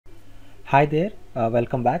Hi there,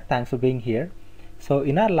 welcome back. Thanks for being here. So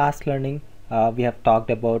in our last learning, we have talked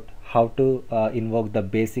about how to invoke the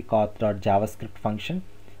basic auth.javascript function.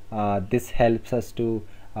 This helps us to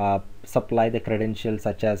supply the credentials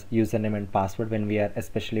such as username and password when we are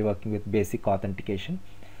especially working with basic authentication.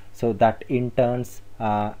 So that in turns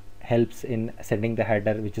helps in sending the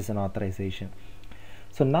header, which is an authorization.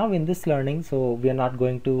 So now in this learning, so we are not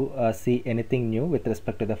going to see anything new with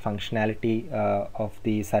respect to the functionality of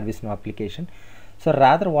the ServiceNow application. So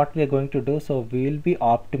rather what we are going to do, so we will be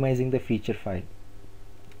optimizing the feature file.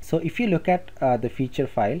 So if you look at the feature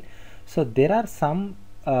file, so there are some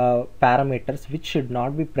parameters which should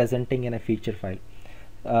not be presenting in a feature file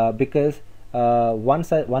because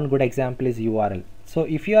one good example is URL. So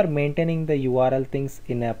if you are maintaining the URL things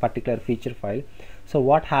in a particular feature file, so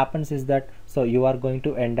what happens is that so you are going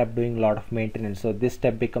to end up doing a lot of maintenance. So this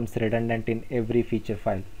step becomes redundant in every feature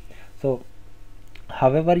file. So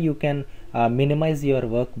however, you can minimize your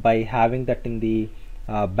work by having that in the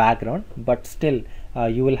background, but still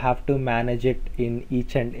you will have to manage it in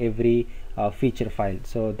each and every feature file.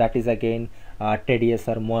 So that is again tedious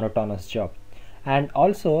or monotonous job. And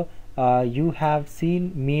also you have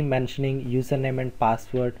seen me mentioning username and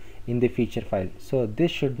password in the feature file, so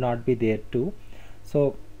this should not be there too.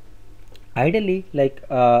 So ideally, like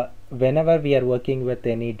whenever we are working with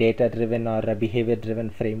any data driven or behavior driven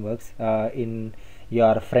frameworks in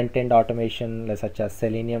your front end automation such as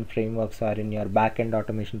Selenium frameworks, or in your back end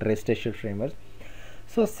automation REST assured frameworks,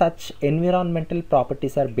 so such environmental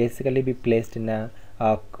properties are basically be placed in a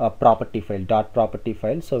property file, dot property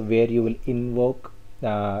file, so where you will invoke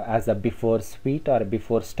as a before suite or a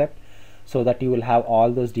before step, so that you will have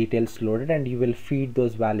all those details loaded and you will feed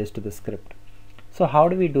those values to the script. So how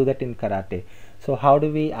do we do that in Karate? So how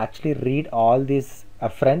do we actually read all these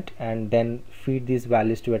upfront and then feed these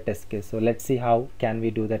values to a test case? So let's see how can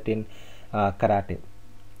we do that in Karate.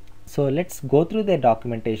 So let's go through the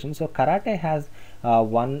documentation. So Karate has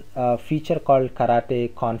one feature called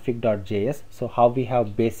karate-config.js. So how we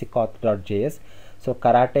have basic auth.js. So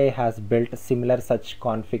Karate has built similar such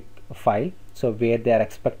config file, so where they are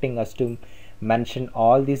expecting us to mention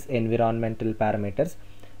all these environmental parameters.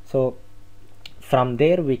 So from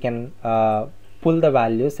there we can pull the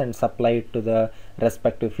values and supply it to the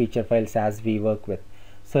respective feature files as we work with.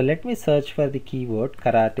 So let me search for the keyword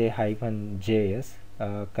karate-js,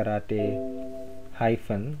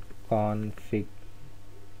 karate-config,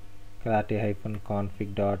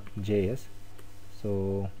 karate-config.js.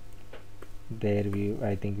 so there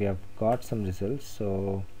I think we have got some results.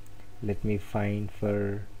 So let me find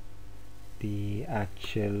for the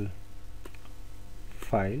actual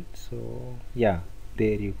file. So yeah,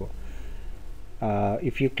 there you go.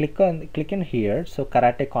 If you click in here, so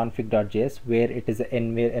karate-config.js, where it is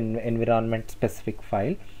an environment specific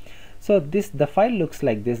file. So the file looks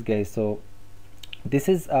like this, guys. So this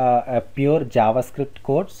is a pure JavaScript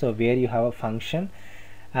code, so where you have a function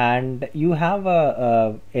and you have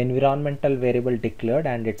a environmental variable declared,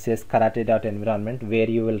 and it says karate.environment, where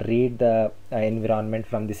you will read the environment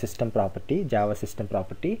from the system property, Java system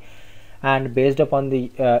property, and based upon the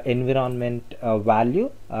environment value,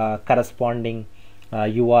 corresponding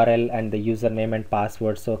URL and the username and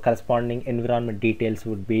password, so corresponding environment details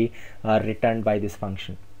would be returned by this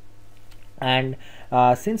function. And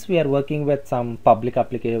since we are working with some public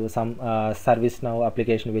application, some ServiceNow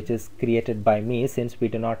application which is created by me, since we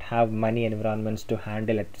do not have many environments to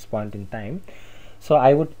handle at this point in time, so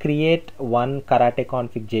I would create one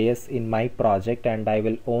karate-config.js in my project, and I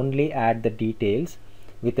will only add the details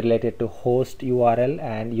with related to host URL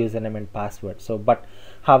and username and password. So but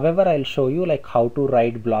however, I'll show you like how to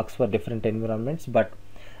write blocks for different environments, but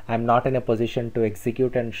I'm not in a position to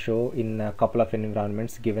execute and show in a couple of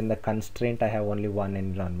environments given the constraint I have only one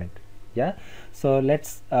environment. Yeah, so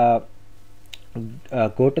let's go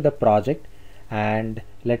to the project and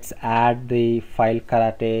let's add the file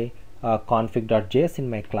karate-config.js in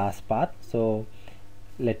my class path. So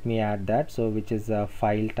let me add that, so which is a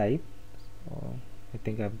file type. So I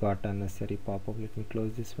think I've got unnecessary pop-up. Let me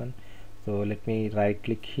close this one. So let me right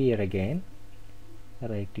click here again,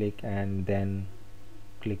 right click and then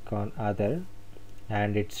click on other,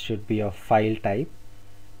 and it should be of file type,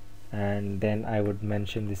 and then I would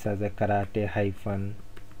mention this as a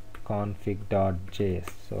karate-config.js.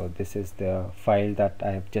 so this is the file that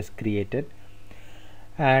I have just created,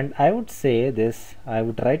 and I would say this, I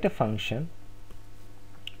would write a function,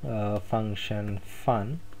 function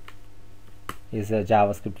fun is a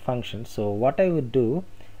JavaScript function. So what I would do,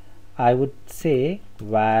 I would say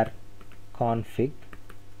var config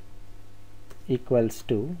equals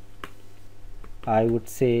to, I would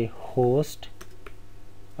say host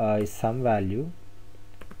is some value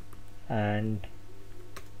and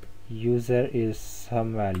user is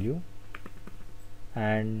some value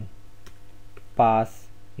and pass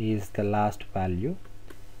is the last value,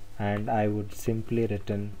 and I would simply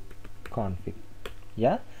return config.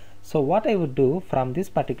 Yeah, so what I would do from this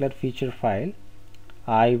particular feature file,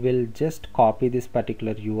 I will just copy this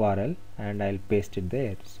particular URL and I'll paste it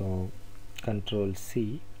there. So Control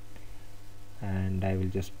C, and I will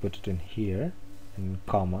just put it in here in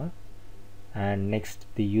comma, and next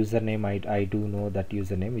the username, I do know that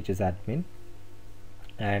username, which is admin,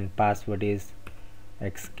 and password is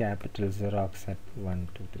X capital Xerox at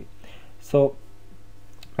 123. So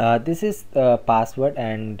this is the password,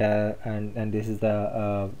 and this is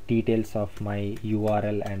the details of my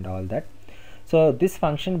URL and all that. So this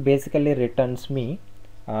function basically returns me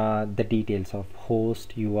the details of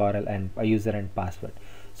host, URL, and user and password.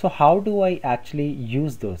 So how do I actually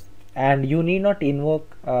use those? And you need not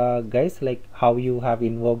invoke guys, like how you have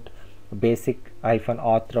invoked basic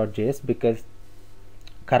 -auth.js, because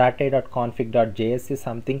karate-config.js is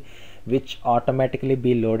something which automatically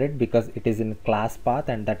be loaded because it is in class path,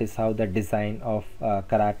 and that is how the design of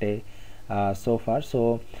karate so far.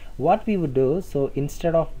 So what we would do, so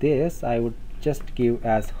instead of this, I would just give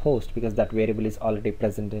as host, because that variable is already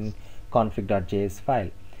present in config.js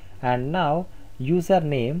file. And now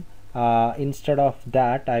username, instead of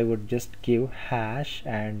that I would just give hash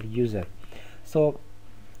and user. So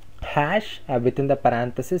hash, within the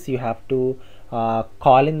parenthesis you have to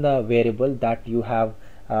call in the variable that you have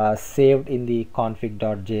saved in the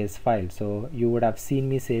config.js file. So you would have seen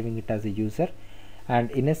me saving it as a user,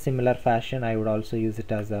 and in a similar fashion I would also use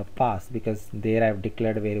it as a pass, because there I have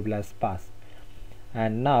declared a variable as pass.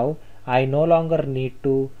 And now I no longer need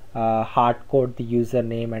to hard code the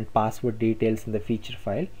username and password details in the feature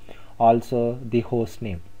file, also the host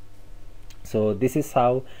name. So this is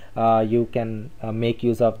how you can make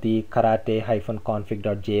use of the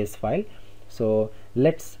karate-config.js file. So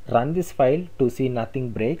let's run this file to see nothing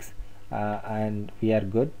breaks, and we are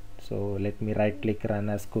good. So let me right click, run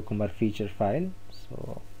as Cucumber feature file.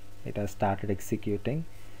 So it has started executing,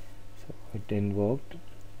 so it invoked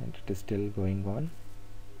and it is still going on.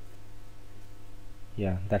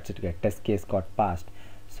 Yeah, that's it guys, test case got passed.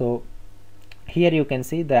 So here you can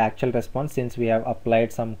see the actual response. Since we have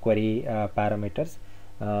applied some query parameters,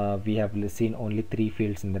 we have seen only 3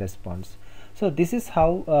 fields in the response. So this is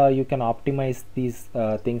how you can optimize these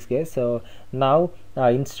things guys. So now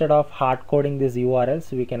instead of hard coding these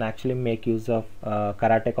URLs, we can actually make use of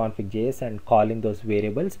karate-config.js and call in those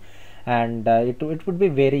variables, and it would be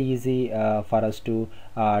very easy for us to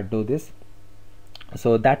do this.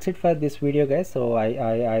 So that's it for this video guys. So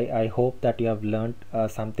I hope that you have learned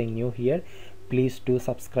something new here. Please do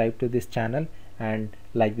subscribe to this channel and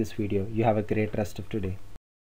like this video. You have a great rest of today.